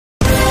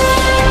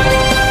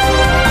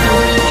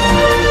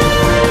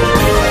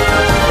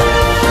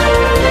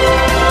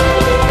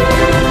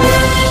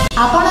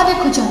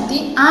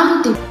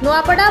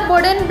Nuapada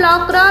Boden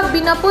block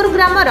Binpur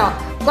grammar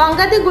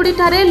गंगादीगुड़ी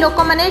ठारे लोक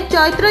माने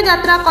चैत्र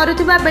यात्रा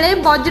करुथिबा बेले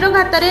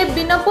बज्रघातरे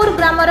बिनपुर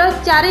ग्रामर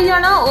 4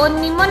 जण और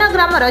निमना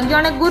ग्रामर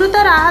जणे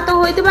गुरुतर आहत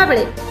होइतिबा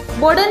बेले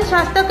बोडेन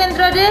स्वास्थ्य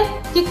केन्द्र रे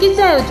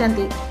चिकित्सा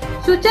हेउछंती।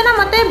 सूचना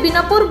मते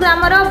बिनपुर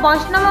ग्रामर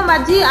वैष्णव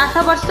माझी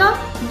 8 वर्ष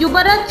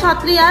युवराज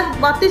छत्रिया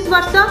 32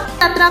 वर्ष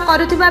यात्रा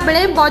करुथिबा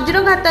बेले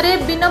बज्रघातरे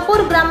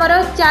बिनपुर ग्रामर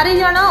 4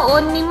 जण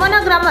और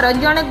निमना ग्रामर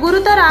जणे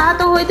गुरुतर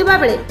आहत होइतिबा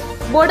बेले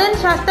बोडेन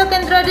स्वास्थ्य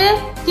केन्द्र रे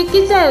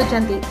चिकित्सा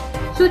हेउछंती।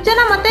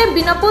 सूचना मते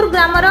बिनपुर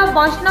ग्रामर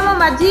वैष्णव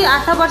माझी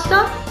 8 वर्ष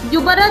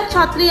युवराज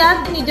छत्रिया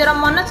निजर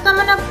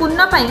मनस्कामना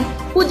पूर्ण पाई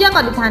पूजा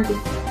करिथांती।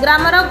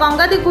 ग्रामर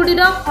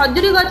गंगादीगुड़ीर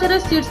खजुरी गछर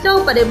शीर्ष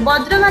उपरे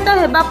वज्रघात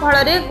हेबा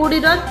फଳରେ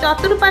गुड़ीर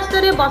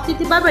चतुर्पार्श्वरे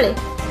बसिथिबा बेले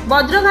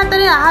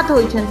वज्रघातरे आहत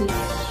होइछंती।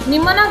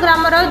 निमना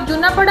ग्रामर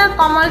जुनापड़ा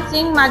कमल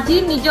सिंह माझी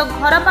निज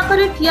घर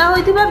पाखरे ठिया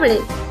होइथिबा बेले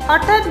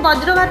हठात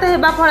वज्रघात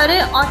हेबा फଳରେ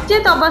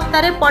अचेत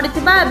अवस्था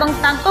पड़िथिबा एवं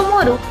तांको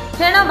मुहरु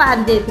फेण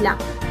बाहर जाइथिला।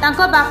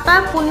 तांको बापा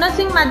पूर्ण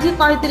सिंह माझी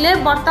कहिथिले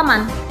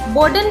वर्तमान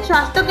बोडेन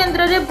स्वास्थ्य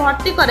केन्द्र रे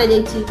भर्ती करा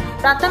जाइछि,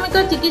 प्राथमिक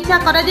चिकित्सा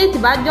करा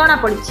जाइथिबा जणा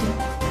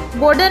पड़िछि।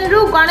 बोडेन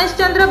रु गणेश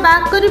चंद्र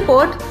बाग को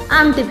रिपोर्ट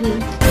आमटीवी।